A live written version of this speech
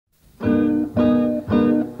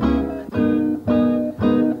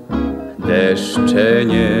Deszcze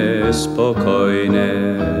niespokojne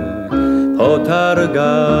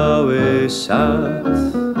potargały sad,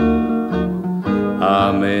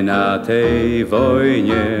 a my na tej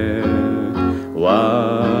wojnie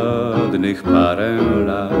ładnych parę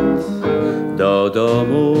lat. Do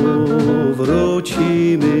domu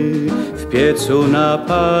wrócimy, w piecu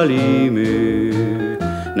napalimy,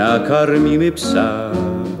 nakarmimy psa,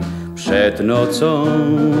 przed nocą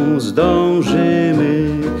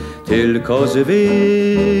zdążymy, tylko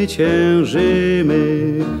zwyciężymy,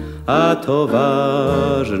 a to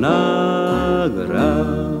ważna gra.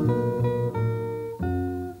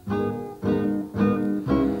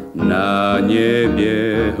 Na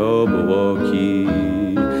niebie obłoki,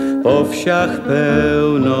 po wsiach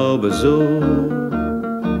pełno bzu.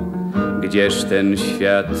 Gdzież ten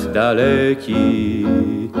świat daleki,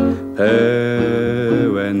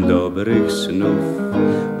 pełen dobrych snów.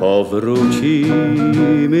 Powrócimy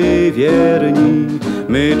wierni,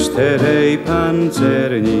 my czterej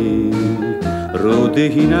pancerni, Rudy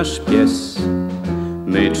i nasz pies.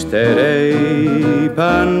 My czterej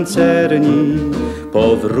pancerni,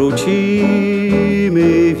 powrócimy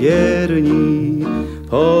wierni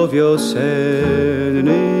po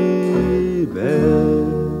wiosenny bez.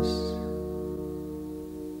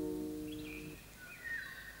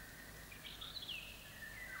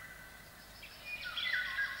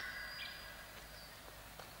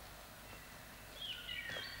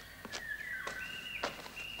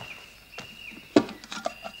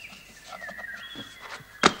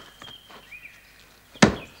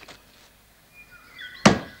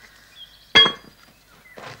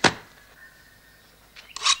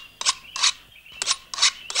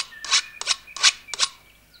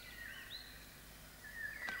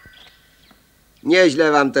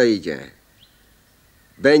 Nieźle wam to idzie.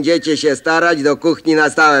 Będziecie się starać, do kuchni na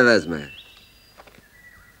stałe wezmę.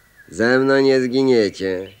 Ze mną nie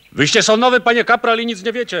zginiecie. Wyście są nowy, panie kapral, i nic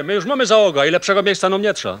nie wiecie. My już mamy załogę i lepszego miejsca nam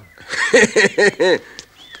nie trzeba.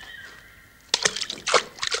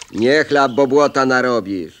 Nie chlap, bo błota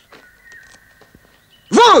narobisz.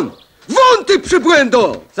 Won! Won, ty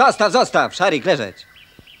przybłędo! Zostaw, zostaw, Szarik, leżeć.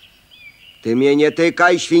 Ty mnie nie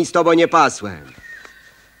tykaj, świństwo, bo nie pasłem.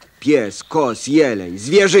 Pies, kos, jeleń,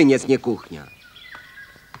 zwierzyniec, nie kuchnia.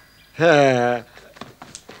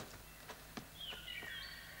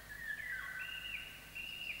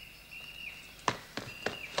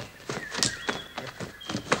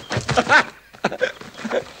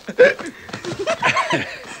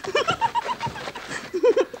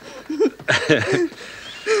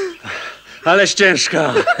 Ależ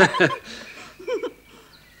ciężka.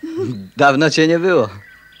 Dawno cię nie było.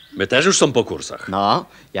 My też już są po kursach. No,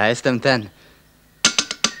 ja jestem ten.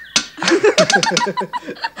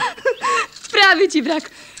 Prawie ci brak.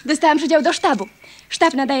 Dostałam przydział do sztabu.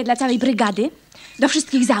 Sztab nadaje dla całej brygady, do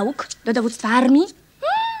wszystkich załóg, do dowództwa armii.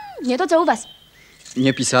 Nie to, co u was.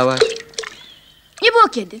 Nie pisałaś? Nie było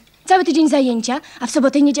kiedy. Cały tydzień zajęcia, a w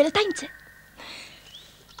sobotę i niedzielę tańce.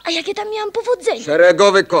 A jakie tam miałam powodzenie?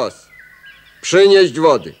 Szeregowy kos. Przynieść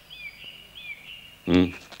wody.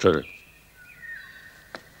 Czekaj.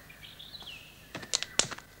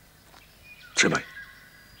 Trzymaj.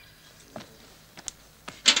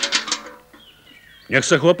 Niech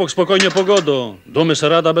se chłopak spokojnie pogodą. Dumy se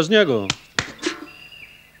rada bez niego.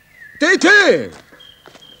 Ty!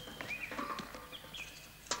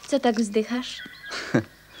 Co tak wzdychasz?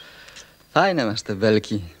 Fajne masz te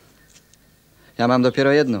belki. Ja mam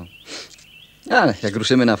dopiero jedną. Ale jak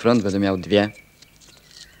ruszymy na front, będę miał dwie.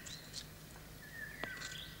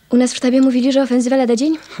 U nas w sztabie mówili, że ofensywa lada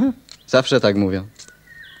dzień? Zawsze tak mówią.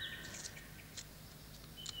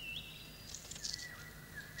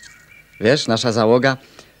 Wiesz, nasza załoga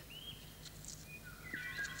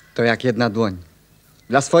to jak jedna dłoń.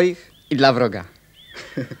 Dla swoich i dla wroga.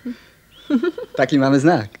 Taki mamy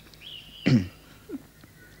znak.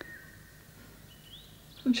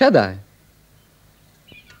 Siadaj.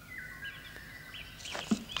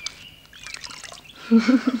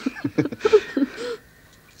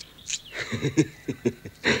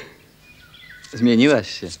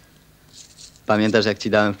 Zmieniłaś się. Pamiętasz, jak ci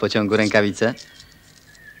dałem w pociągu rękawice?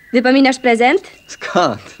 Wypominasz prezent?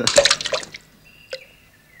 Skąd?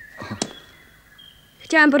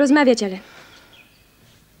 Chciałam porozmawiać, ale...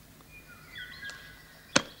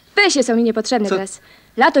 Pysie są mi niepotrzebne teraz.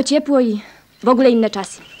 Lato, ciepło i w ogóle inne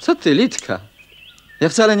czasy. Co ty, Lidka? Ja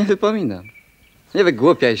wcale nie wypominam. Nie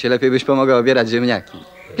wygłupiaj się, lepiej byś pomogła obierać ziemniaki.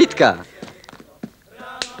 Lidka!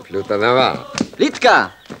 Plutonowa.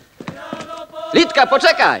 Lidka! Lidka,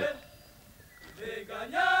 poczekaj!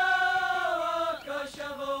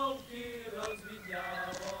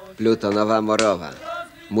 Plutonowa morowa.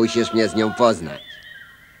 Musisz mnie z nią poznać.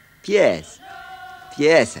 Pies.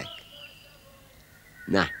 Piesek.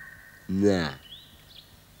 Na. Na.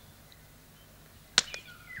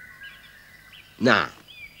 Na.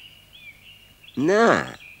 Na.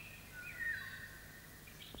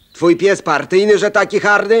 Twój pies partyjny, że taki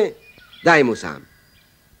hardy? Daj mu sam.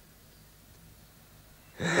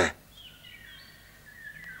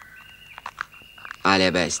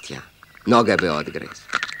 Ale bestia. Nogę by odgryzł.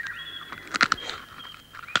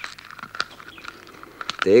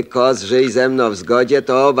 Ty, kos, żyj ze mną w zgodzie,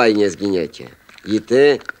 to obaj nie zginiecie. I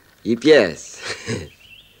ty, i pies.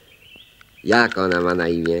 Jak ona ma na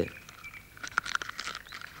imię?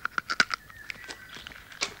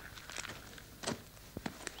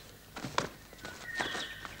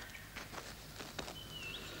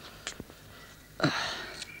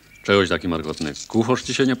 Czegoś taki markotny. Kucharz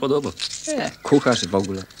ci się nie podoba? Nie, kucharz w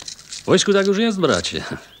ogóle. W wojsku tak już jest, bracie.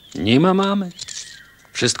 Nie ma mamy.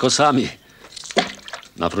 Wszystko sami.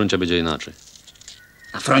 Na froncie będzie inaczej.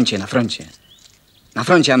 Na froncie, na froncie. Na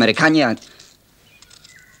froncie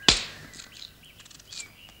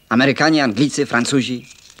Amerykanie, Anglicy, Francuzi,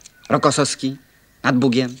 Rokosowski, nad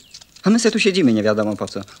Bugiem. A my se tu siedzimy nie wiadomo po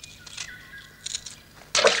co.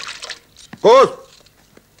 Kos!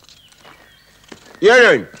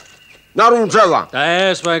 Jeleń! Na drzewa!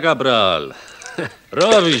 Jest, panie kapral.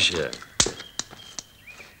 Robi się.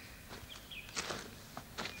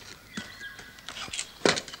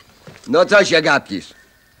 No co się gapisz?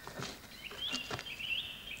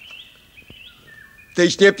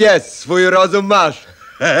 Tyś nie pies, swój rozum masz.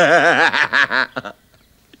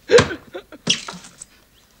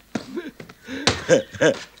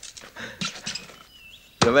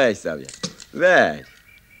 No weź sobie, weź.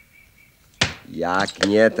 Jak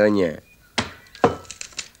nie, to nie.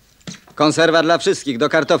 Konserwa dla wszystkich, do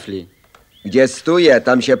kartofli. Gdzie stuje,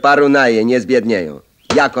 tam się paru naje, nie zbiednieją.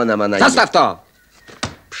 Jak ona ma na imię? Zostaw to!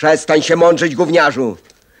 Przestań się mądrzyć, gówniarzu.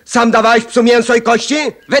 Sam dawałeś psu mięso i kości?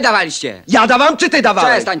 Wy dawaliście! Ja dawam, czy ty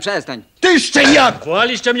dawałeś? Przestań, przestań! Ty szczeniak!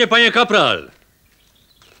 Wołaliście mnie, panie kapral.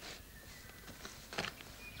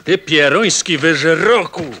 Ty pieroński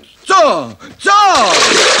wyżyroku. Co? Co?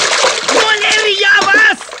 No nie ja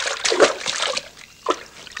was!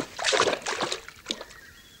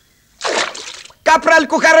 Kapral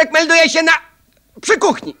kucharek melduje się przy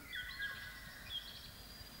kuchni.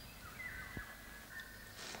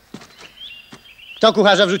 Kto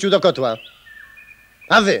kucharza wrzucił do kotła?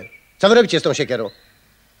 A wy? Co wy robicie z tą siekierą?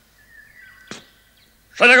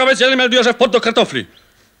 Szereg oficjalny melduje, że wpod do kartofli.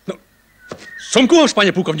 No, są kucharz,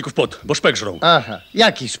 panie pułkowniku, wpod, bo szpek żrą. Aha,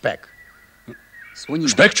 jaki szpek? Słonina.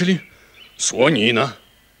 Szpek, czyli słonina.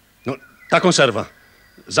 No, ta konserwa.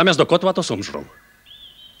 Zamiast do kotła to są żrą.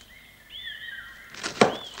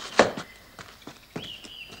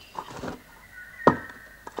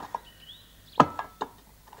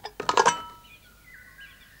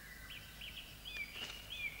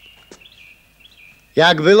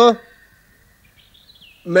 Jak było?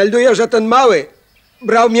 Melduje, że ten mały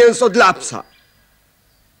brał mięso dla psa.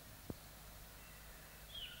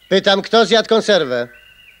 Pytam, kto zjadł konserwę?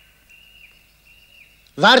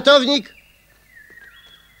 Wartownik?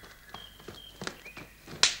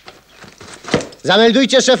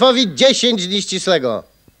 Zameldujcie szefowi 10 dni ścisłego.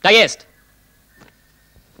 Tak jest.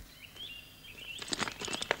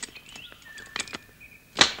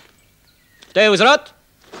 Tył zwrot.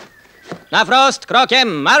 Na wprost,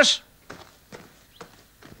 krokiem, marsz.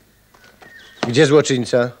 Gdzie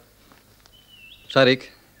złoczyńca?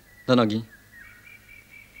 Szarik, do nogi.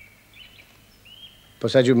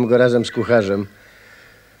 Posadziłbym go razem z kucharzem.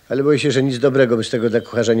 Ale boję się, że nic dobrego by z tego dla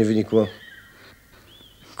kucharza nie wynikło.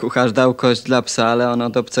 Kucharz dał kość dla psa, ale on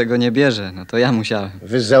od obcego nie bierze. No to ja musiałem.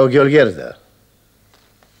 Wy z załogi Olgierda.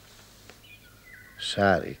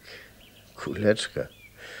 Szarik. Kuleczka.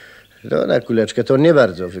 No na kuleczkę to on nie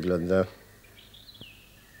bardzo wygląda.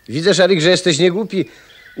 Widzę, Szarik, że jesteś niegłupi.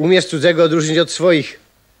 Umiesz cudzego odróżnić od swoich.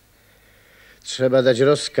 Trzeba dać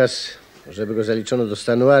rozkaz, żeby go zaliczono do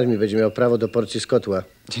stanu armii. Będzie miał prawo do porcji z kotła.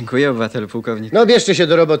 Dziękuję, obywatelu pułkownik. No bierzcie się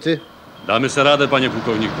do roboty. Damy se radę, panie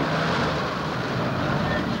pułkowniku.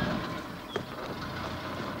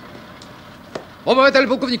 Obywatel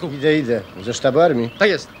pułkowniku. Idę. Ze sztabu armii. Tak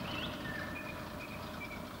jest.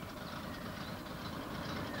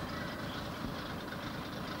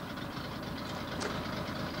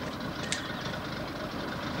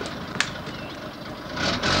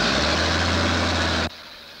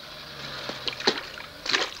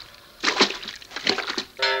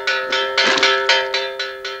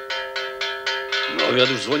 No, obiad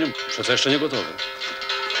już dzwonią. Przecież jeszcze nie gotowy.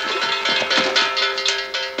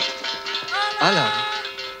 Alarm.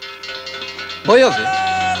 Bojowy.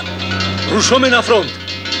 Ruszamy na front!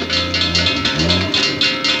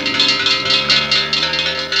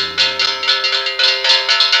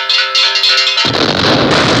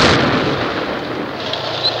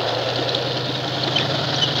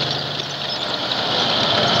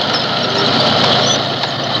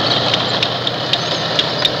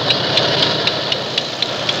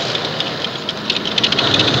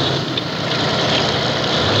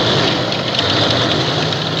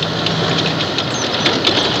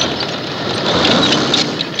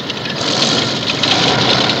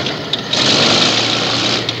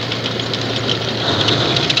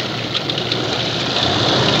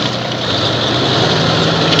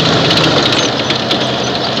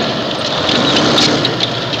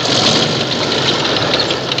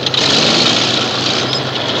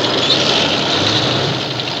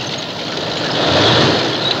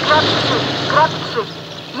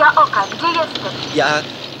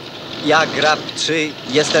 Ja grab 3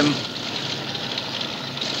 jestem...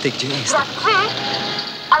 Ty gdzie jesteś? Grab 3?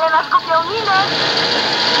 Ale masz głupią minę.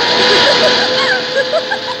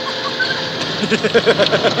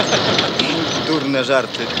 Durne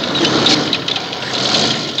żarty.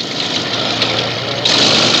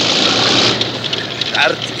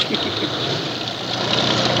 Żarty.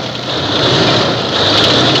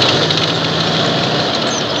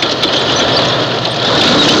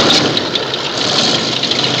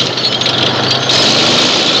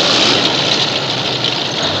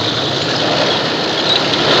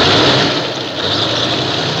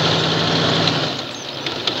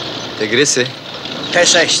 Tygrysy.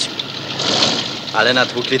 T6. Ale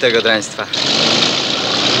natłukli tego draństwa.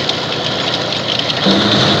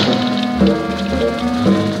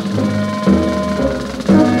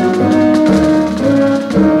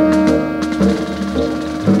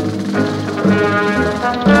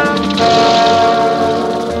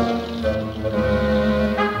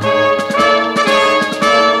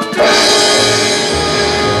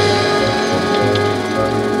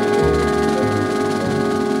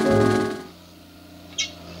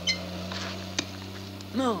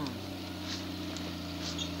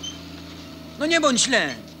 No nie bądź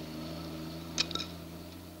źle.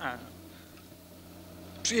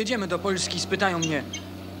 Przyjedziemy do Polski i spytają mnie,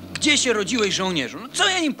 gdzie się rodziłeś, żołnierzu? No co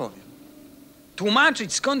ja im powiem?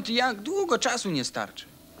 Tłumaczyć skąd i jak długo czasu nie starczy.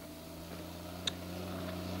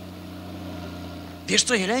 Wiesz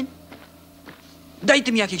co, Jeleń? Daj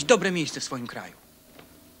ty mi jakieś dobre miejsce w swoim kraju.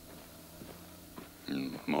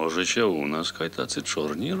 Może się u nas kaj tacy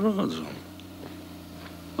czorni rodzą.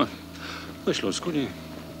 Na Śląsku nie.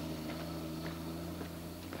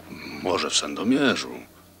 Może w Sandomierzu.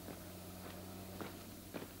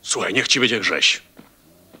 Słuchaj, niech ci będzie Grześ.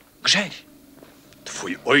 Grześ?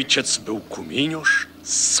 Twój ojciec był kuminiosz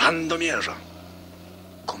z Sandomierza.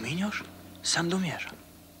 Kuminiosz? Z Sandomierza.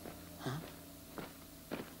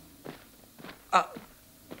 A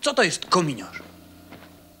co to jest kuminiosz?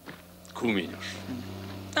 Kuminiosz.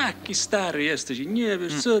 Taki stary jesteś i nie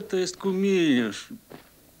wiesz, co to jest kuminiosz.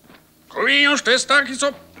 Kuminiosz to jest taki,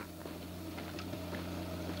 co...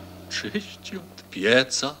 Czyści od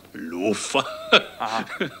pieca, lufa.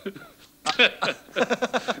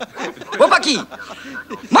 Chłopaki!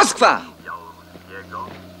 Moskwa!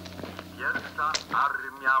 Pierwsza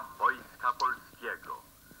armia Wojska Polskiego.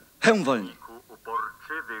 Hełm wolny. W wyniku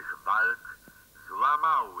uporczywych walk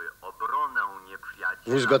złamały obronę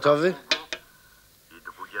nieprzyjaciela. Wóz gotowy? I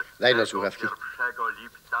 21 Daj no słuchawki.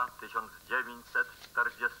 lipca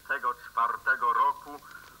 1944 roku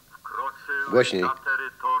wkroczyły Głośniej. na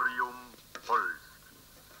terytorium Polski.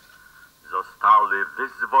 Zostały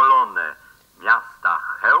wyzwolone miasta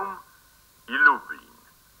Chełm i Lublin.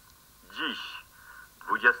 Dziś,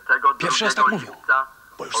 22 Pierwszy raz tak mówią, lipca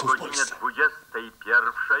bo już o są w godzinie Polsce. 21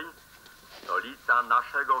 stolica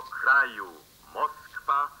naszego kraju,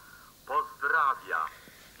 Moskwa, pozdrawia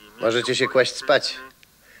w imieniu Możecie się kłaść spać.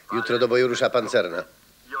 Jutro do boju rusza pancerna.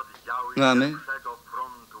 i oddziały Mamy? Pierwszego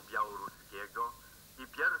Frontu Białoruskiego i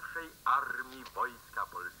Pierwszej Armii Wojska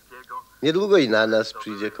Polskiego. Niedługo i na nas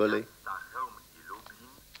przyjdzie kolej. Chełm i Lublin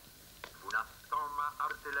 12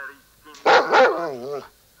 artyleryjskimi.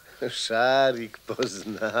 Szarik,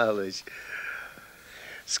 poznałeś.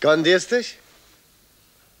 Skąd jesteś?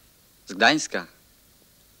 Z Gdańska.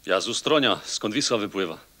 Ja z Ustronia, skąd Wisła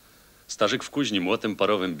wypływa. Starzyk w kuźni młotem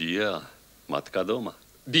parowym bije, a matka doma.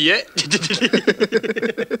 Bije?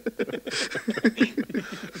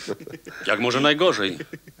 Jak może najgorzej,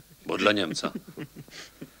 bo dla Niemca.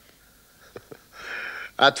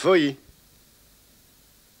 A twoi?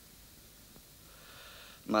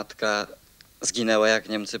 Matka zginęła, jak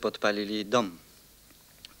Niemcy podpalili dom.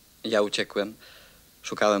 Ja uciekłem,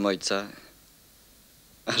 szukałem ojca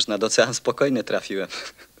Aż nad Ocean Spokojny trafiłem.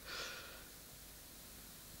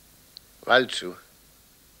 Walczył.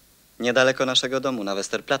 Niedaleko naszego domu, na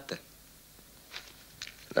Westerplatte.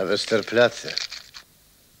 Na Westerplatte.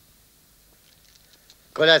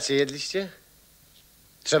 Kolację jedliście?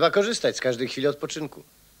 Trzeba korzystać z każdej chwili odpoczynku.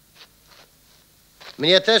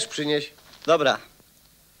 Mnie też przynieś. Dobra.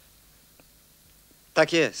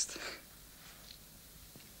 Tak jest.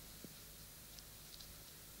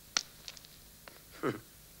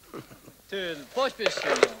 Ty, pośpiesz się,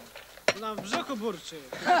 no. Nam w brzuchu burczy.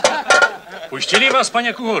 Puścili was,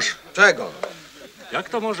 panie kucharz? Czego? Jak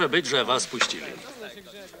to może być, że was puścili?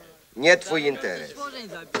 Nie twój interes.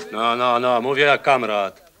 No, mówię jak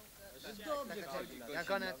kamrat.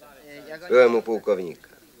 Byłem u pułkownika.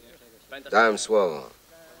 Dałem słowo,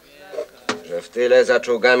 że w tyle za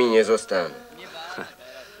czołgami nie zostanę.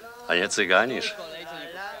 A nie cyganisz?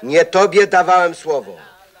 Nie tobie dawałem słowo.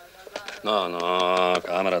 No,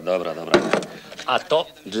 kamrat, dobra. A to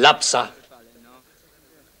dla psa.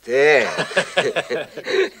 Ty.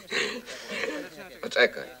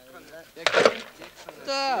 Poczekaj.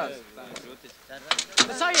 Tak.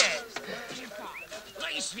 No co jest? No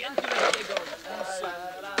i święty jego.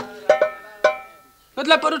 No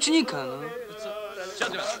dla porucznika, no.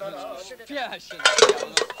 Śpiewa się.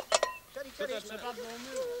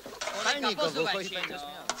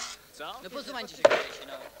 No posuwańcie się,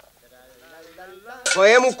 no.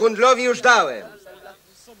 Twojemu kundlowi już dałem.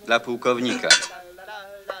 Dla pułkownika.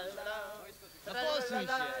 No posuń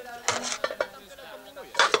się.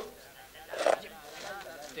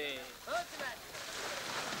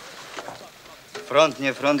 Front,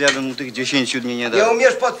 nie front, ja bym mu tych 10 dni nie dał. Nie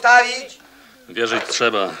umiesz podstawić? Wierzyć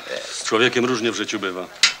trzeba. Z człowiekiem różnie w życiu bywa.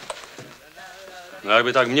 No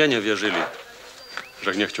jakby tak mnie nie wierzyli,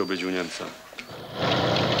 że nie chciał być u Niemca.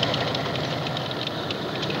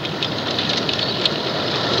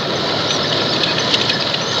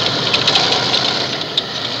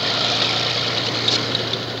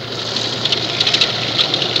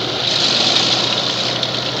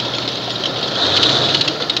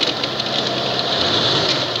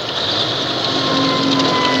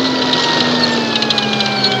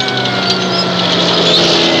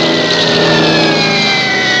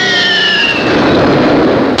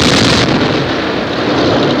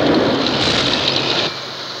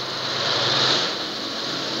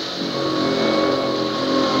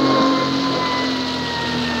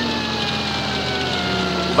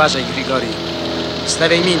 Uważaj, Grigori.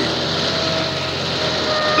 Stawiaj miny.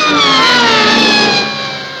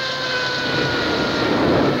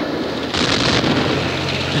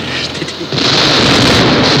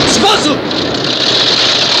 Z wozu!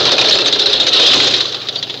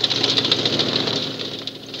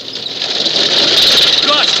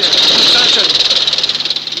 Właśnie!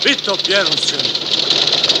 Wy to pierwszy!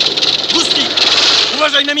 Gustlik!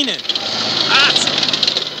 Uważaj na miny!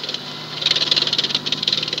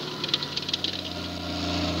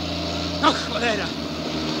 No cholera!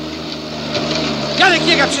 Janek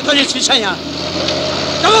biega przy tonie ćwiczenia!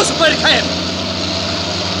 Do wozu po RKM!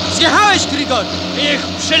 Zjechałeś, Grigor! Jak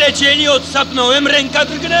przylecieli, odsapnąłem, ręka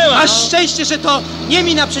drgnęła. Masz szczęście, że to nie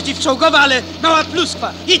mina przeciwczołgowa, ale mała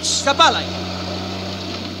pluskwa. Idź, zapalaj!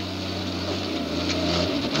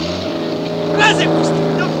 Razem, Gustlik!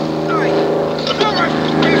 No, dawaj!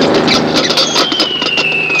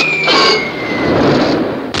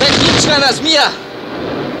 Techniczna nas mija!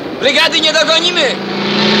 Brygady nie dogonimy!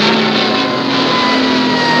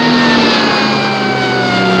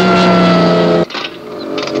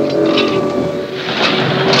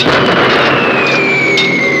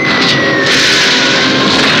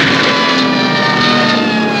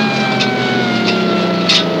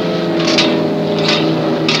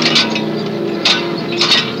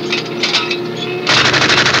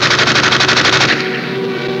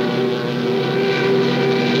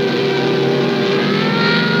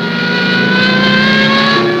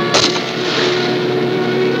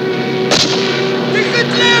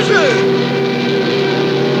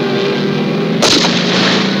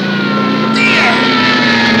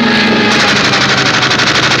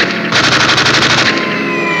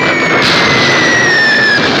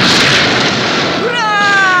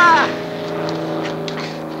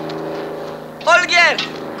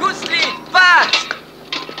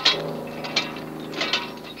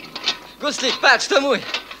 Gustlik, patrz, to mój.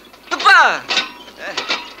 No patrz!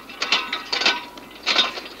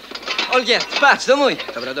 Olgierd, patrz, to mój.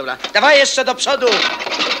 Dobra, dobra. Dawaj jeszcze do przodu!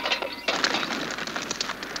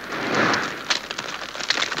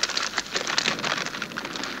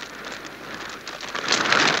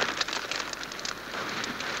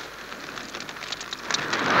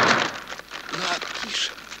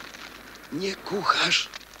 Napisz. Nie kucharz,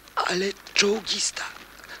 ale czołgista.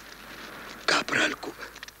 Kapralku,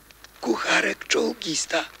 kucharek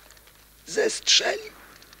czołgista zestrzelił.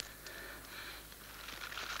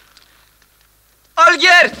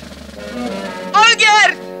 Olgierd!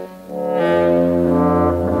 Olgierd!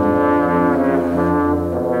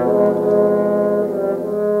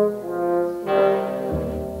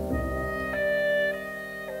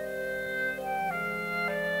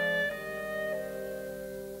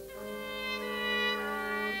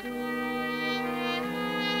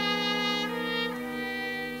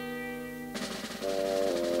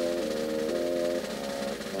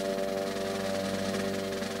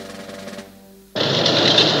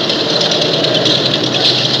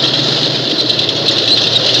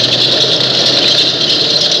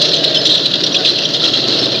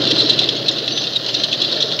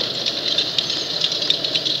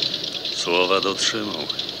 Słowa dotrzymał.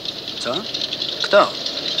 Co? Kto?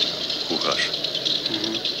 Kucharz.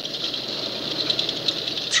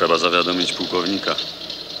 Trzeba zawiadomić pułkownika.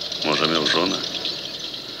 Może miał żonę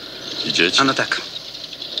i dzieci. A no tak.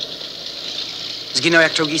 Zginął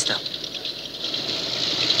jak czołgista.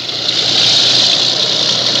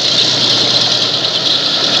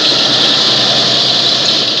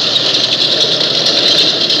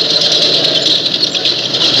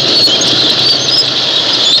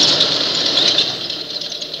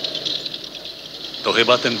 To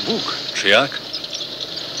chyba ten Bóg, czy jak?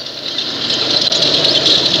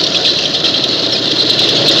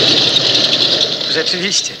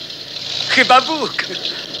 Rzeczywiście. Chyba Bóg.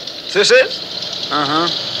 Słyszysz? Aha.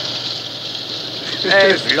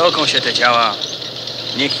 Ej, wloką się te ciała.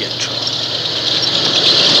 Niech jęczą.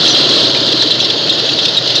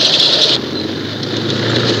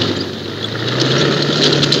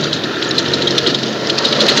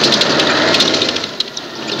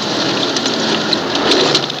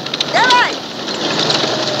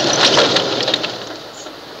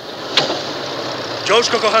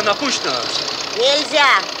 Dziążko, kochana, puść nas. Нельзя.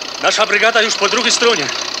 Nasza brygada już po drugiej stronie.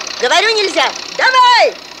 Говорю, нельзя.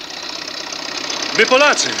 Давай! My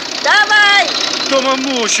Polacy. Давай! Do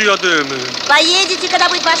mamusi jadymy. Поедете, когда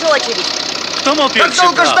будет ваша очередь. Kto ma pierwszy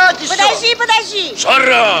долго brak? ждать еще? Подожди, подожди.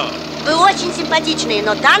 Szara! Вы очень симпатичные,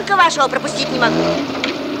 но танка вашего пропустить не могу.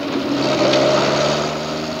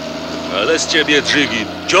 Ale z ciebie, Dżygi,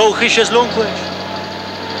 dziołchy się zląkłeś?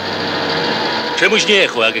 Czemuś nie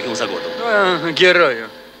jechał, jak ją zagodą? Geroju.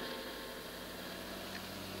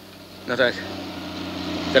 No tak.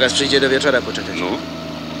 Teraz przyjdzie do wieczora poczekać. No.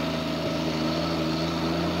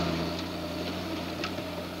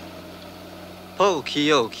 Połki,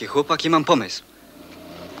 jołki, chłopaki, mam pomysł.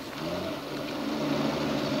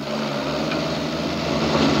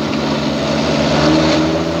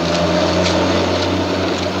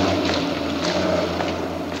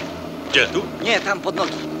 Gdzie, tu? Nie, tam pod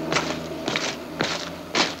nogi.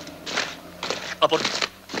 Aport.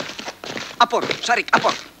 Aport, Szarik,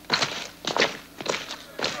 aport.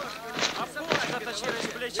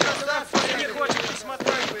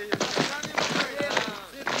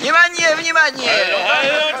 Внимание, внимание!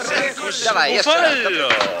 Давай, jeszcze raz.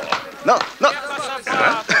 No, no.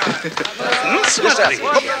 Jeszcze raz.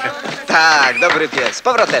 Hop. Tak, dobry pies. Z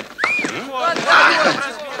powrotem.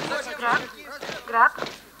 Grab?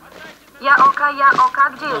 Ja oka,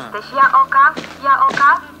 gdzie jesteś? Ja oka.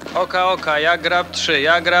 Oka, oka, ja grab 3,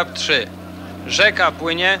 ja grab 3. Rzeka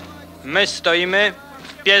płynie, my stoimy,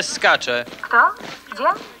 pies skacze. Kto? Gdzie?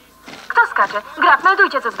 Kto skacze? Grab,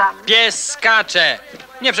 meldujcie co zdanie. Pies skacze!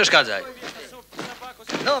 Nie przeszkadzaj.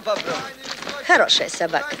 No, Pablo. Хорошая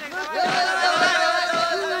собака.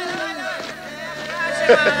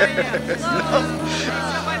 No.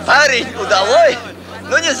 Parень, удалой?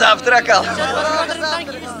 Ну, не завтракал.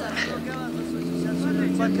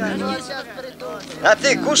 А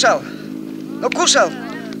ты кушал? Ну, кушал?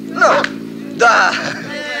 Ну, да.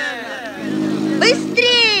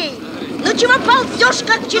 Быстрей! Ну чего ползешь,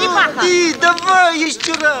 как черепаха? Ты давай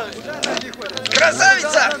еще раз.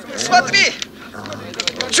 Красавица, смотри.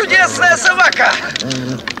 Чудесная собака.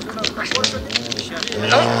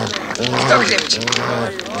 Ну, кто крепче?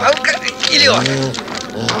 Палка или он?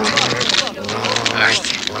 Ах ты.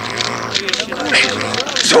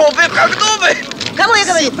 Зубы как дубы. Кому я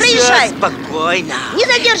говорю? Проезжай! Спокойно. Не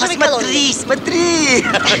задерживай колонну. Смотри, смотри.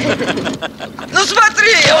 Ну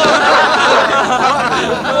смотри.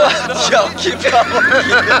 Ёлки-палки.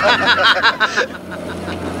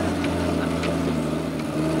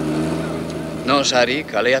 No,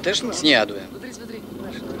 Szarik, ale ja też nic nie jadłem.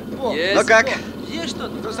 Ну как?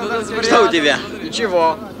 Что у тебя?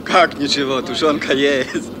 Ничего. Как ничего? Тушенка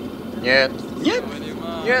есть. Нет. Нет?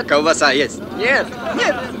 Нет. Колбаса есть? Нет.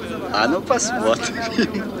 Нет. А ну посмотрим.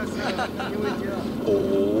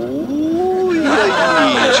 Ой,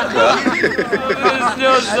 Яничка.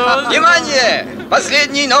 Внимание!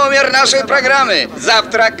 Последний номер нашей программы.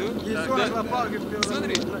 Завтрак.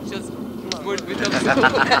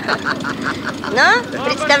 Ну,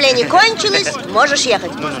 представление кончилось, можешь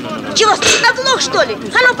ехать. Чего, оглох, что ли?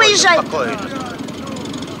 А ну, поезжай.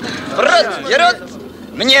 В рот берет,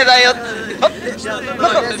 мне дает. Оп. Ну,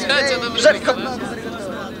 хоп. Шарик, хоп.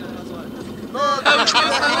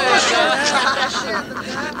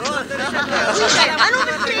 Слушай, а ну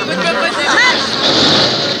быстрее.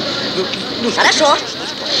 Хорошо.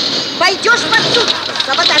 Пойдешь под суд,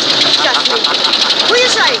 саботажник несчастный.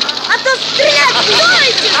 Уезжай, а то стрелять!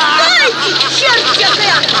 Стойте! Стойте! Черт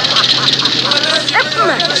всякая!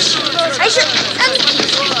 А еще...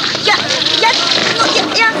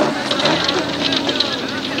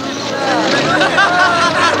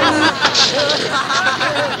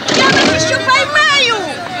 Я вас еще поймаю!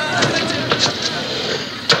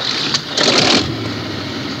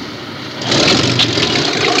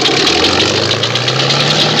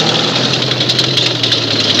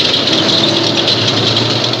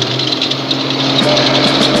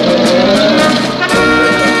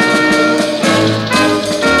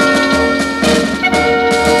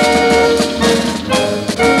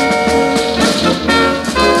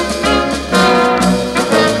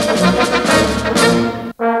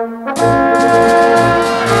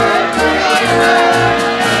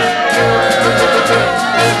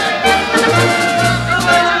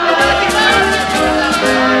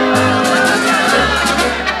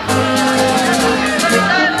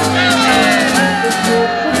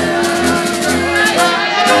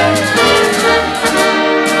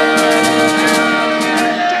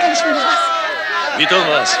 Witam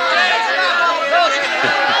was.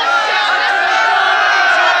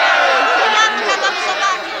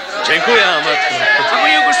 Dziękuję, matko. A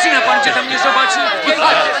mojego syna pan cię tam nie zobaczył?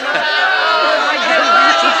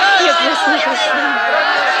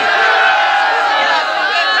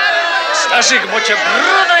 Staszyk, bo cię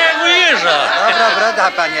broda jak u jeża. Dobra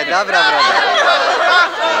broda, panie, dobra broda.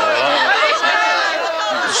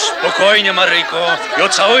 Spokojnie, Maryjko. Ja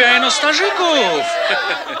całuję jeno Starzyków.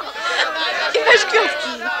 I weź kwiatki.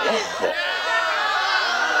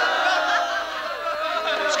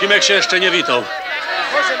 Z kim jak się jeszcze nie witał?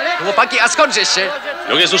 Chłopaki, a skąd żeście?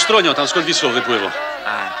 Jak jest ustronio, tam skąd Wisło wypływa.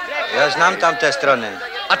 Ja znam tamte strony.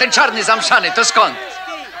 A ten czarny zamszany, to skąd?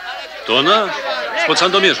 To ona? Spod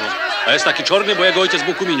Sandomierza. A jest taki czarny, bo jego ojciec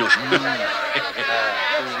był kuminiusz.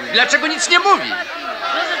 Dlaczego nic nie mówi?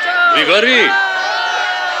 Grigory!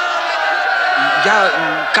 Ja,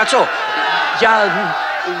 Kaco, ja...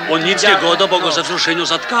 On nic nie goda, bo go ze wzruszeniu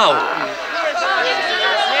zatkało.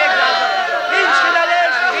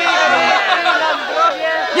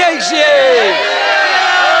 Niech żyje!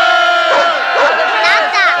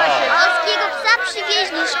 Tata, polskiego psa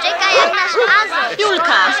przywieźli, szczeka jak nasz Azor.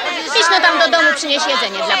 Julka, idź no tam do domu, przynieś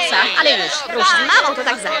jedzenie dla psa. Ale już, rusz z mamą, to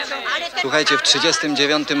tak zawsze. Słuchajcie, w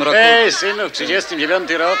 39 roku... Ej, synu, w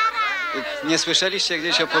 39 rok? Nie słyszeliście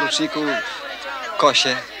gdzieś o poruczniku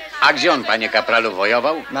Kosie? A gdzie on, panie kapralu,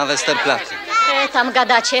 wojował? Na Westerplatte. Tam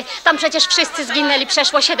gadacie. Tam przecież wszyscy zginęli,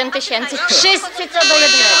 przeszło 7000. Wszyscy co do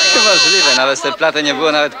jednego. Możliwe, na Westerplatte nie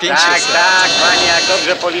było nawet 500. Tak, panie, jak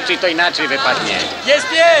dobrze policzy, to inaczej wypadnie. Jest!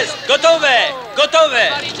 Gotowe!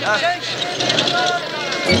 Gotowe!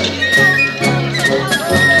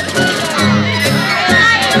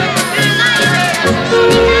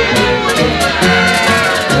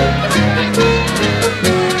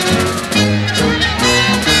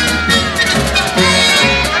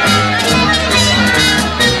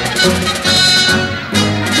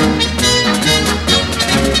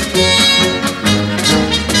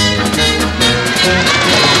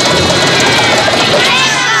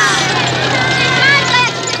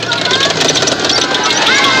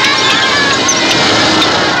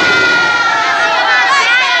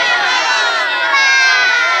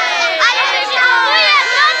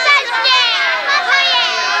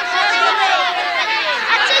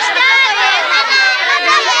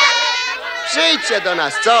 Przyjdźcie do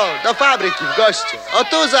nas, co? Do fabryki w goście. O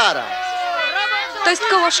tu zaraz. To jest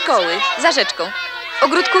koło szkoły, za rzeczką. W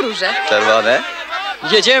ogródku róże. Czerwone?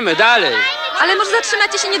 Jedziemy dalej. Ale może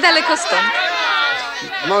zatrzymacie się niedaleko stąd.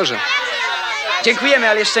 Może. Dziękujemy,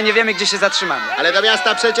 ale jeszcze nie wiemy, gdzie się zatrzymamy. Ale do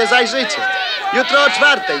miasta przecie zajrzycie. Jutro o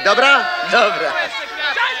 4:00, dobra? Dobra.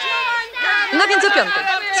 No więc o 5:00.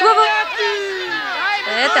 Słowo?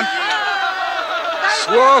 Tam.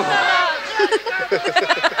 Słowo.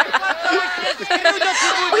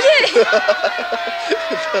 Ojej!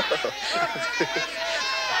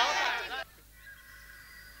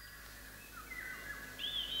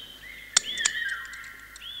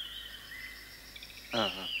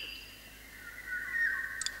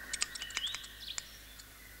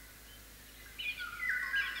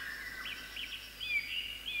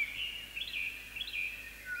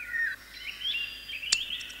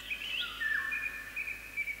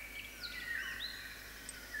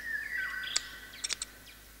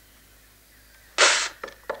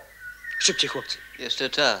 Szybciej, chłopcy. Jeszcze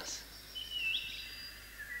czas.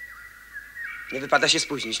 Nie wypada się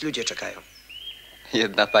spóźnić, ludzie czekają.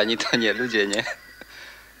 Jedna pani to nie ludzie, nie?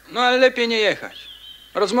 No ale lepiej nie jechać.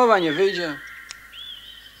 Rozmowa nie wyjdzie.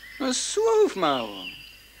 No słów mało.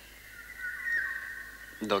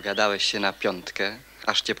 Dogadałeś się na 5,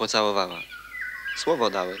 aż cię pocałowała. Słowo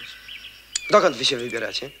dałeś. Dokąd wy się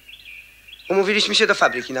wybieracie? Umówiliśmy się do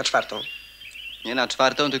fabryki na 4. Nie na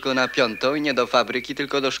 4, tylko na 5 i nie do fabryki,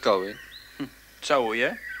 tylko do szkoły.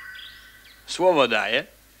 Całuję. Słowo daję.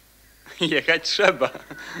 Jechać trzeba.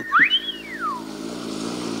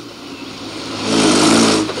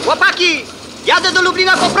 Chłopaki! Jadę do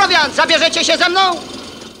Lublina po prowiant. Zabierzecie się ze mną?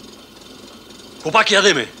 Chłopaki,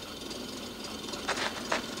 jadymy.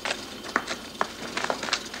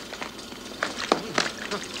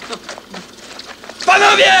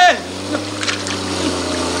 Panowie!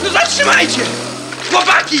 No zatrzymajcie!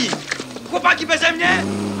 Chłopaki! Chłopaki beze mnie!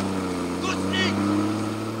 Gustlik!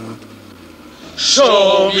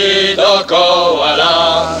 Szumi dokoła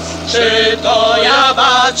las, czy to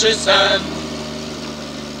jawa, czy sen?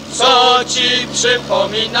 Co ci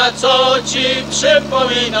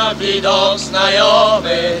przypomina widok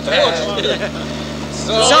znajomy ten?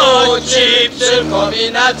 Co ci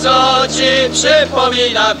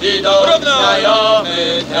przypomina widok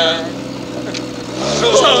znajomy ten?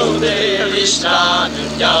 Żółty liściany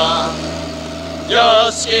dnia,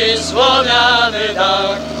 wioski słomiany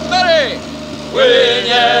dach.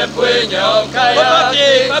 Płynie oka jak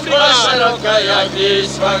Wisła szeroka, jak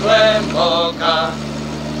Wisła głęboka.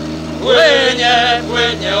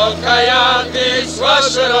 Płynie oka jak Wisła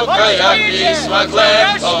szeroka, jak Wisła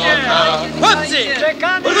głęboka. Chłopcy!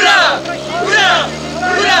 Ura! Ura!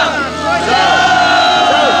 Ura!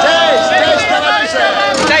 Cześć, towarzysze!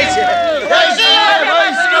 Dajcie!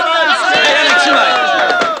 Wojsko Polskie! Janek, trzymaj!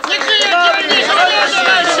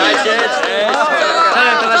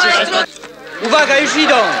 Uwaga, już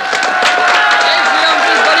idą! Niech żyją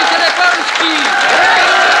przyzwoitele Polski!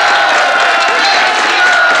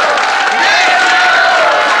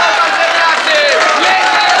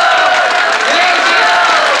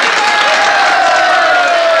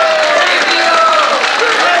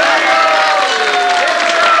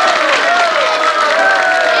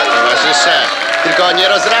 Towarzysze, tylko nie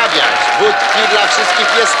rozrabiać. Wódki dla wszystkich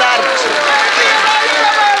nie starczy.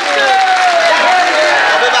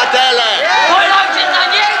 Obywatele! Polaczyna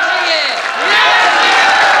niech żyje!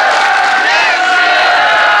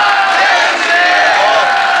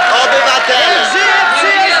 Obywatele!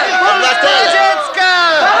 Obywatele!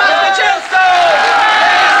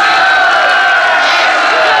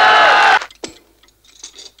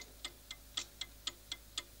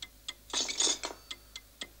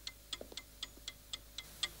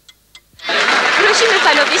 Prosimy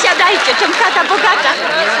panowie, siadajcie, czym chata bogata.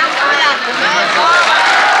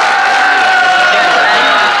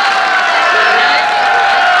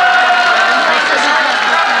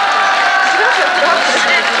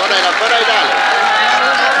 Podaj dalej.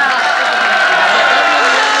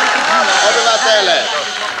 Obywatele,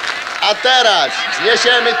 a teraz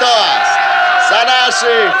zniesiemy toast za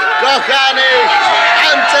naszych kochanych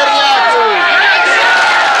pancerniaków.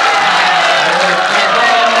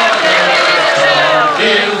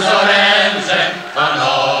 Bił z orężem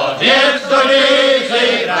panowie w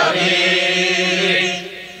stolicy prawili.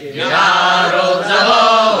 Naród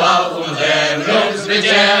zawołał umrzem lub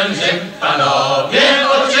zwyciężym, panowie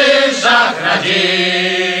o czyżach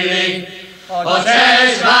radzili. O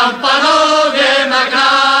cześć wam panowie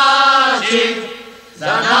magaci,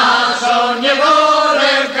 za naszą niewolę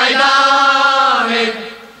kajdany.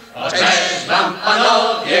 O cześć wam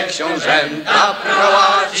panowie książęta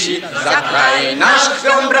prołaci, za kraj nasz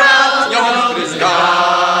krwią bratnią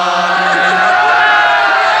zbryzgany.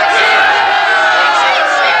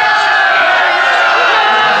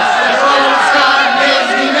 Polska nie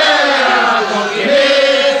zginęła, póki my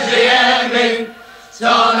żyjemy.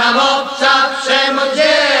 Co nam obca przemoc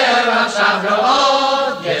dzieła, szablą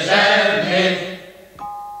odbierzemy.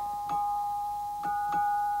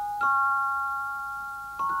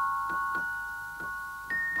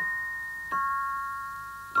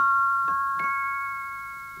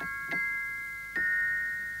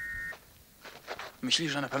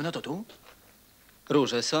 Myślisz, że na pewno to tu?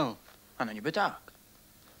 Róże są. A no niby tak.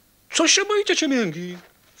 Co się boicie, ciemięgi?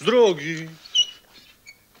 Z drogi.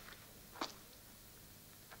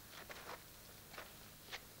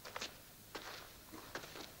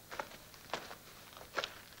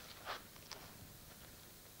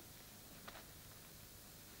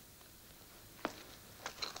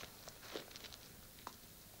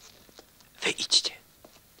 Wy idźcie.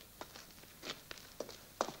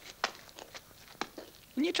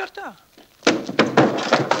 Nie czarta.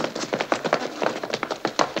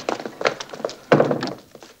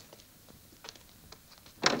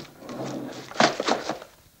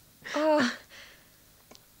 O,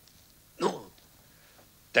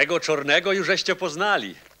 Tego czarnego już żeście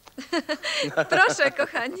poznali. proszę,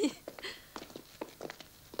 kochani.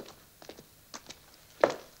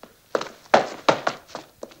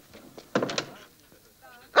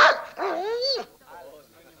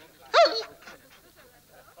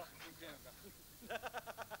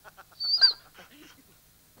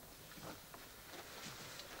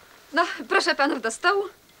 No, proszę panów do stołu.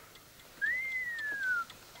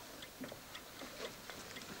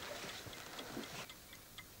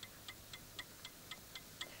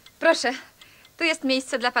 Proszę, tu jest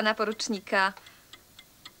miejsce dla pana porucznika.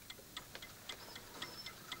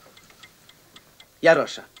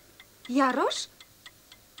 Jarosza. Jarosz?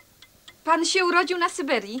 Pan się urodził na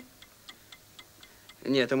Syberii?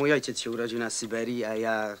 Nie, to mój ojciec się urodził na Syberii, a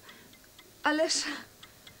ja... Ależ...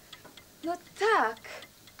 No tak.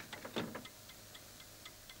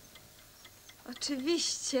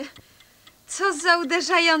 Oczywiście. Co za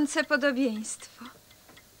uderzające podobieństwo.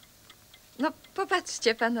 No,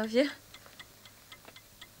 popatrzcie, panowie.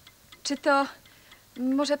 Czy to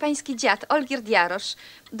może pański dziad, Olgierd Jarosz,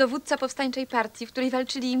 dowódca powstańczej partii, w której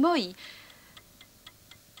walczyli i moi?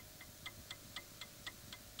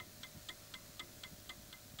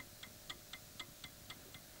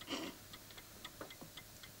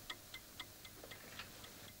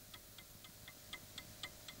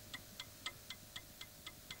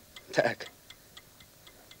 Tak.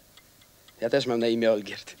 Ja też mam na imię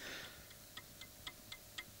Olgierd.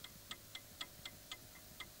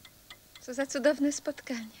 Co za cudowne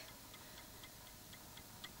spotkanie.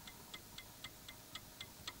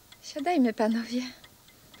 Siadajmy, panowie.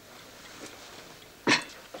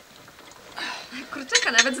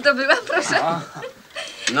 Kurczaka nawet zdobyłam, proszę. A,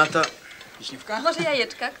 no to... Wiśniówka? Może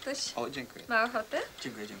jajeczka ktoś O, dziękuję. ma ochotę?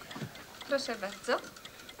 Dziękuję, dziękuję. Proszę bardzo.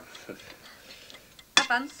 A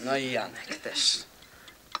pan? No i Janek też.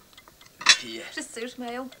 Pije. Wszyscy już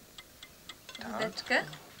mają wódeczkę.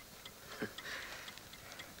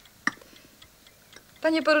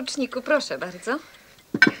 Panie poruczniku, proszę bardzo.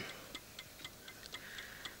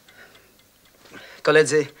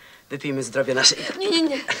 Koledzy, wypijmy zdrowie naszej...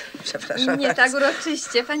 Nie. Przepraszam. Nie tak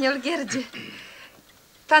uroczyście, panie Olgierdzie.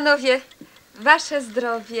 Panowie, wasze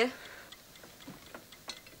zdrowie.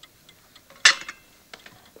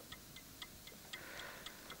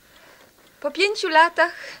 Po 5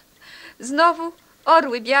 latach znowu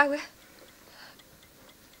orły białe.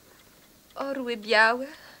 Orły białe.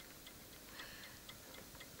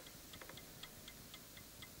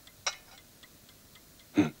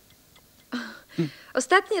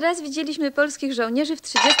 Ostatni raz widzieliśmy polskich żołnierzy w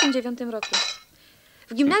 1939 roku.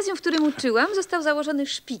 W gimnazjum, w którym uczyłam, został założony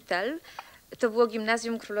szpital. To było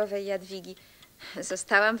gimnazjum Królowej Jadwigi.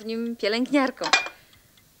 Zostałam w nim pielęgniarką.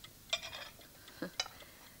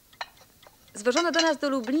 Zwożono do nas do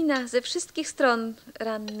Lublina ze wszystkich stron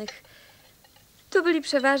rannych. To byli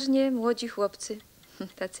przeważnie młodzi chłopcy,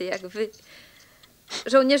 tacy jak wy.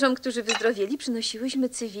 Żołnierzom, którzy wyzdrowieli, przynosiłyśmy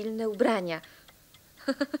cywilne ubrania.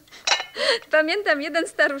 Pamiętam, jeden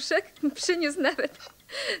staruszek przyniósł nawet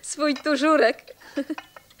swój tużurek.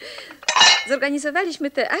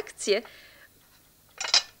 Zorganizowaliśmy tę akcję,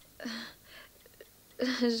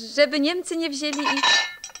 żeby Niemcy nie wzięli ich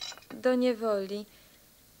do niewoli.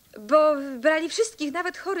 Bo brali wszystkich,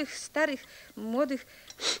 nawet chorych, starych, młodych,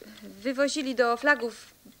 wywozili do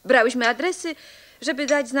flagów. Brałyśmy adresy, żeby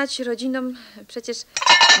dać znać rodzinom. Przecież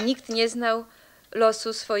nikt nie znał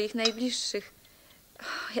losu swoich najbliższych.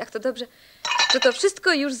 Jak to dobrze, że to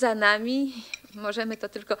wszystko już za nami. Możemy to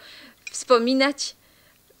tylko wspominać.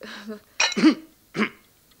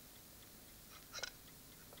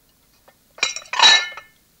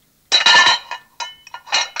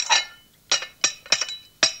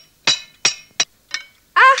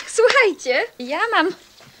 Ach, słuchajcie, ja mam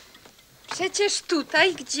przecież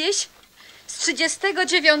tutaj gdzieś z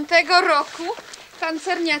 39 roku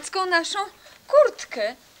pancerniacką naszą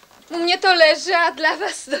kurtkę. U mnie to leży, a dla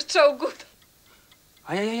was do czołgu to...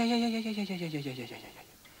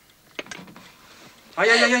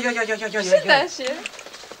 Przyda się.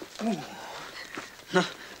 No,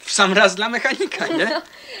 w sam raz dla mechanika, nie? No,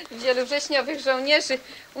 wielu wrześniowych żołnierzy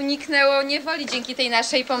uniknęło niewoli dzięki tej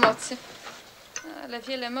naszej pomocy. Ale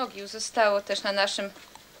wiele mogił zostało też na naszym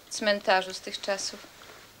cmentarzu z tych czasów.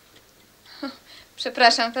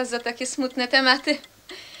 Przepraszam was za takie smutne tematy.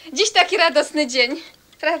 Dziś taki radosny dzień,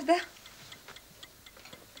 prawda?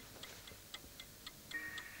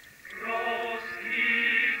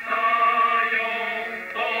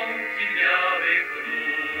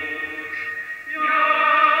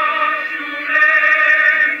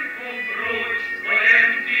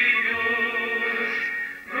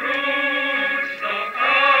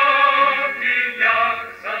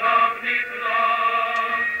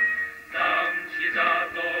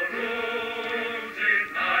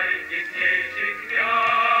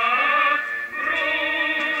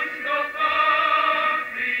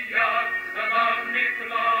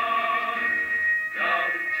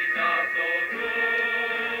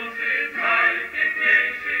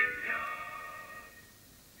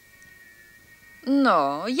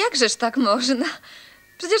 No, jakżeż tak można?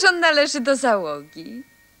 Przecież on należy do załogi.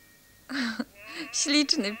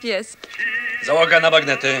 Śliczny pies. Załoga na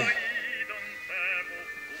bagnety.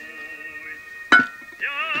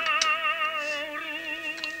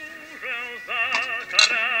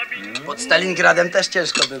 Pod Stalingradem też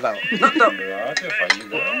ciężko bywało. No to...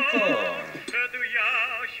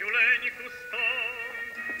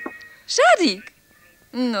 Szarik!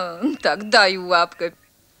 No, tak, daj łapkę.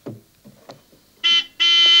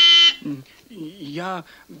 Ja...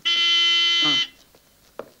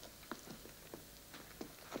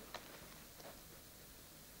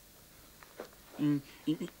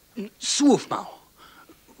 Słów mało,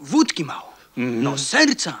 wódki mało, no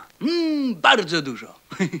serca bardzo dużo.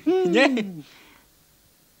 Nie?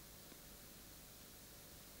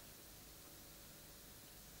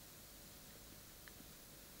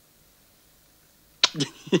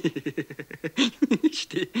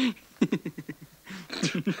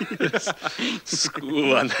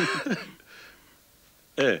 Skłan.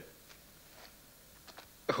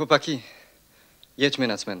 Chłopaki, jedźmy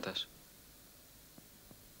na cmentarz.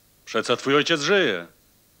 Przeco twój ojciec żyje.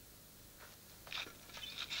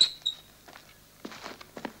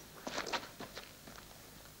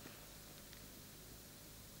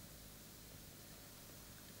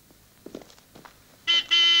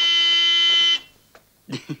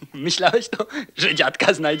 Myślałeś to, że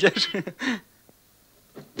dziadka znajdziesz?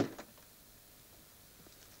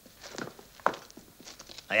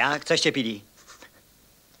 A jak? Coście pili?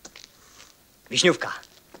 Wiśniówka.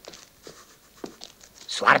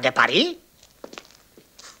 Soir de Paris?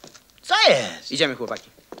 Co jest? Idziemy, chłopaki.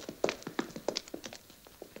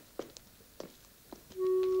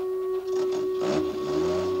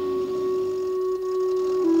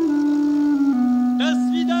 Do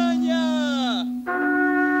widzenia!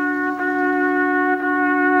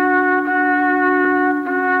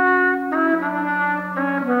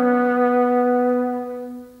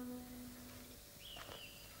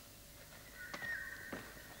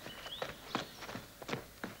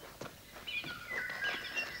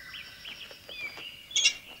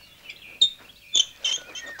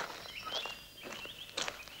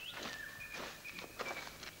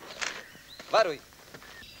 Waruj.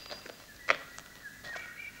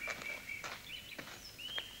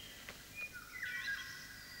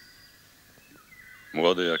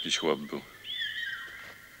 Młody jakiś chłop był.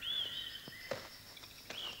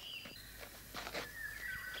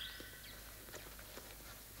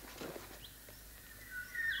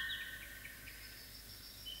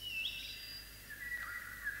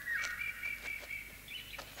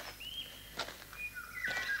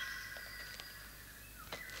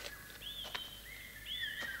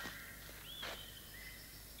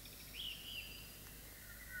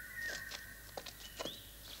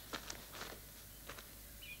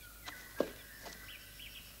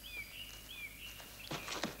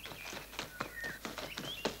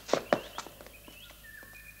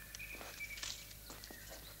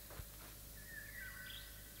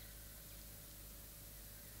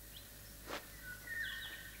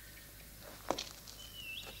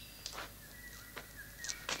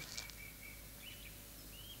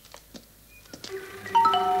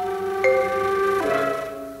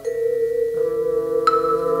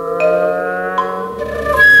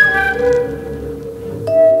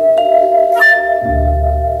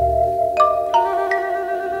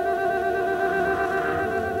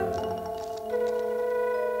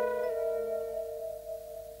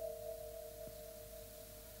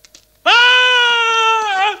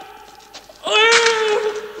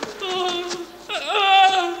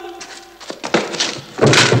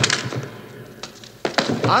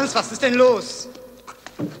 Hans, was ist denn los?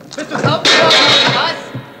 Bist du aufgewacht oder was?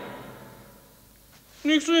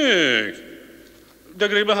 Nichts, nichts. Der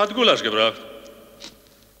Gräber hat Gulasch gebracht.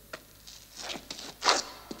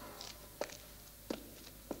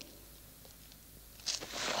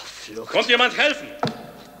 Kommt jemand helfen?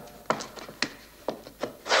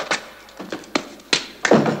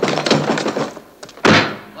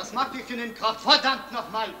 Was macht ihr für einen Krach? Verdammt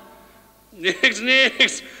nochmal! Nichts,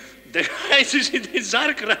 nichts. Der Heinz ist in den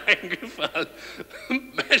Sarg reingefallen.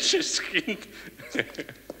 Welches Kind.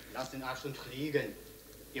 Lass den Arsch und liegen.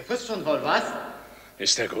 Ihr wisst schon wohl, was?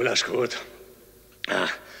 Ist der Gulasch gut? Ah,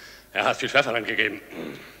 er hat viel Pfeffer angegeben.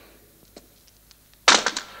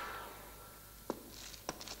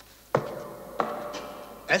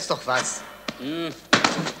 Ess doch was.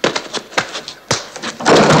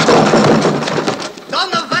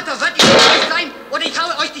 Donnerwetter, sollt ihr euch sein, oder ich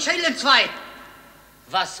haue euch die Schädel in zwei.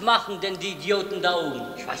 Was machen denn die Idioten da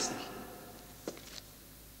oben? Ich weiß nicht.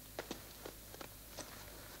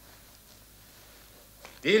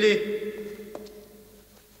 Willi!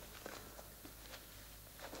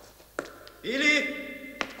 Willi!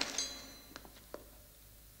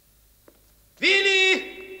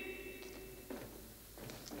 Willi!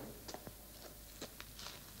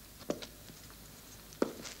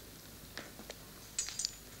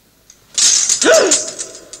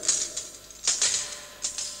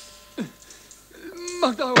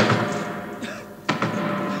 Magda!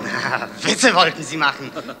 Witze wollten Sie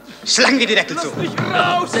machen. Schlagen wir die Deckel zu. Lass mich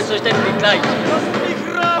raus! Selbstverständlich gleich. Lass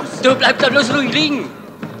mich raus! Du bleibst da bloß ruhig liegen.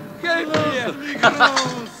 Helf mir! Raus!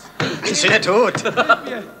 Ein schöner Tod.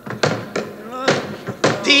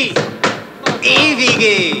 Die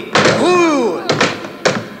ewige Ruhe.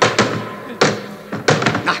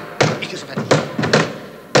 Na, ich bin schon fertig.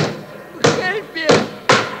 Helf mir!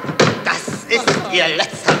 Das ist Ihr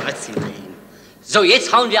letzter Brötchenregen. So,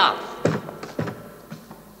 jetzt hauen wir ab.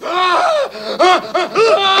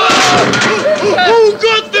 Oh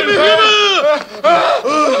Gott im Himmel!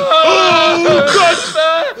 Oh Gott!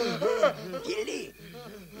 Willi!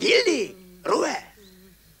 Willi! Ruhe!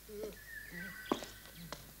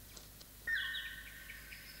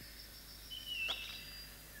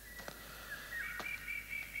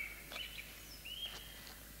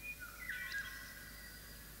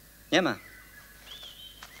 Nie ma.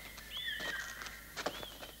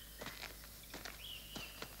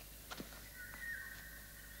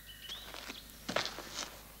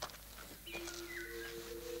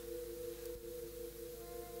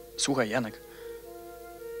 Słuchaj, Janek,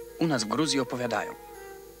 u nas w Gruzji opowiadają.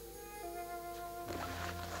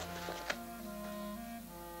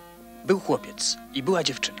 Był chłopiec i była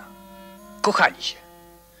dziewczyna. Kochali się.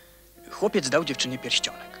 Chłopiec dał dziewczynie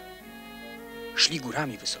pierścionek. Szli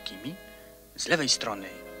górami wysokimi, z lewej strony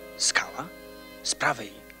skała, z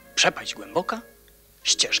prawej przepaść głęboka,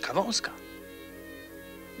 ścieżka wąska.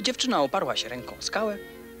 Dziewczyna oparła się ręką o skałę,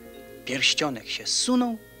 pierścionek się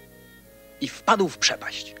zsunął i wpadł w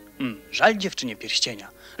przepaść. Żal dziewczynie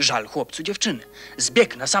pierścienia, żal chłopcu dziewczyny.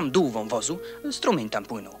 Zbiegł na sam dół wąwozu, strumień tam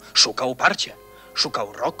płynął. Szukał uparcie.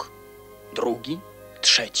 Szukał rok, drugi,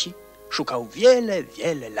 trzeci. Szukał wiele,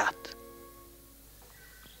 wiele lat.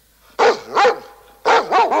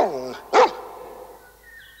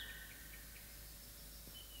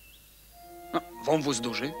 No, wąwóz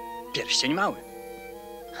duży, pierścień mały.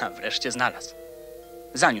 A wreszcie znalazł.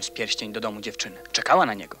 Zaniósł pierścień do domu dziewczyny. Czekała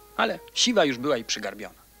na niego, ale siwa już była i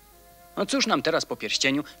przygarbiona. No cóż nam teraz po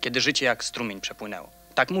pierścieniu, kiedy życie jak strumień przepłynęło?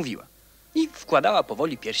 Tak mówiła. I wkładała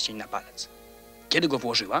powoli pierścień na palec. Kiedy go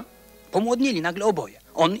włożyła, pomłodnieli nagle oboje.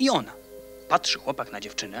 On i ona. Patrzy chłopak na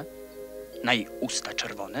dziewczynę, na jej usta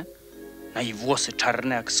czerwone, na jej włosy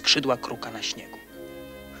czarne jak skrzydła kruka na śniegu.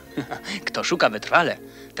 Kto szuka wytrwale,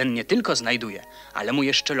 ten nie tylko znajduje, ale mu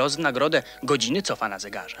jeszcze los w nagrodę godziny cofa na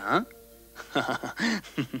zegarze, a?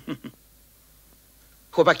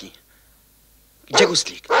 Chłopaki, gdzie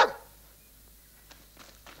Gustlik?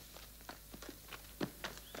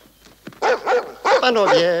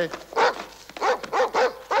 Panowie,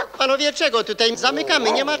 panowie, czego tutaj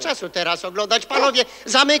zamykamy? Nie ma czasu teraz oglądać. Panowie,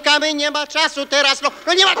 zamykamy, nie ma czasu teraz.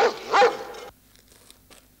 No nie ma...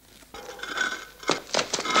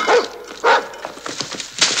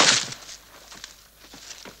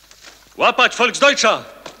 Łapać Volksdeutscha!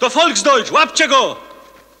 To Volksdeutsch! Łapcie go!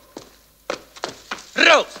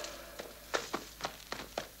 Raus!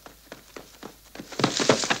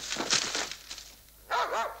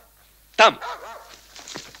 Tam!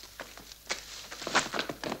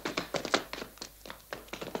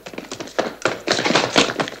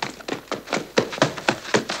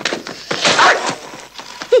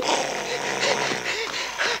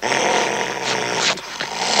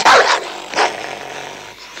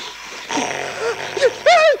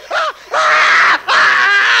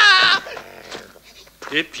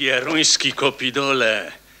 Ty pieruński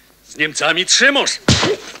kopidole! Z Niemcami trzymasz!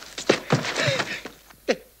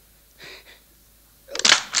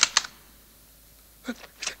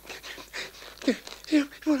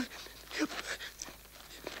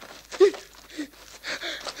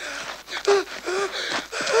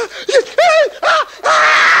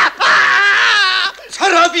 Co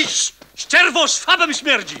robisz? Ścierwo, szwabem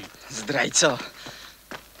śmierdzi! Zdrajco.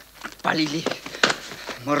 Palili,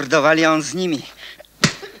 mordowali, a on z nimi.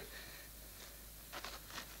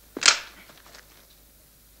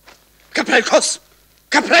 Kapral Kos!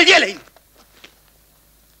 Kapral Jeleń!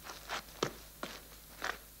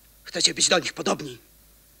 Chcecie być do nich podobni.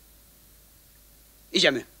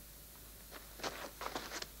 Idziemy.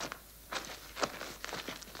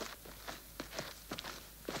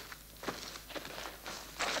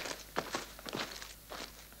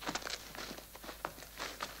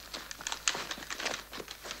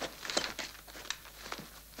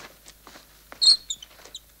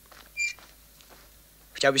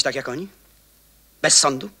 Chciałbyś tak jak oni? Bez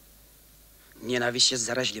sądu? Nienawiść jest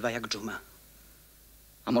zaraźliwa jak dżuma.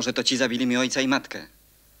 A może to ci zabili mi ojca i matkę?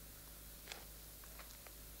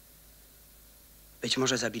 Być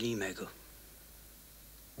może zabili i mego.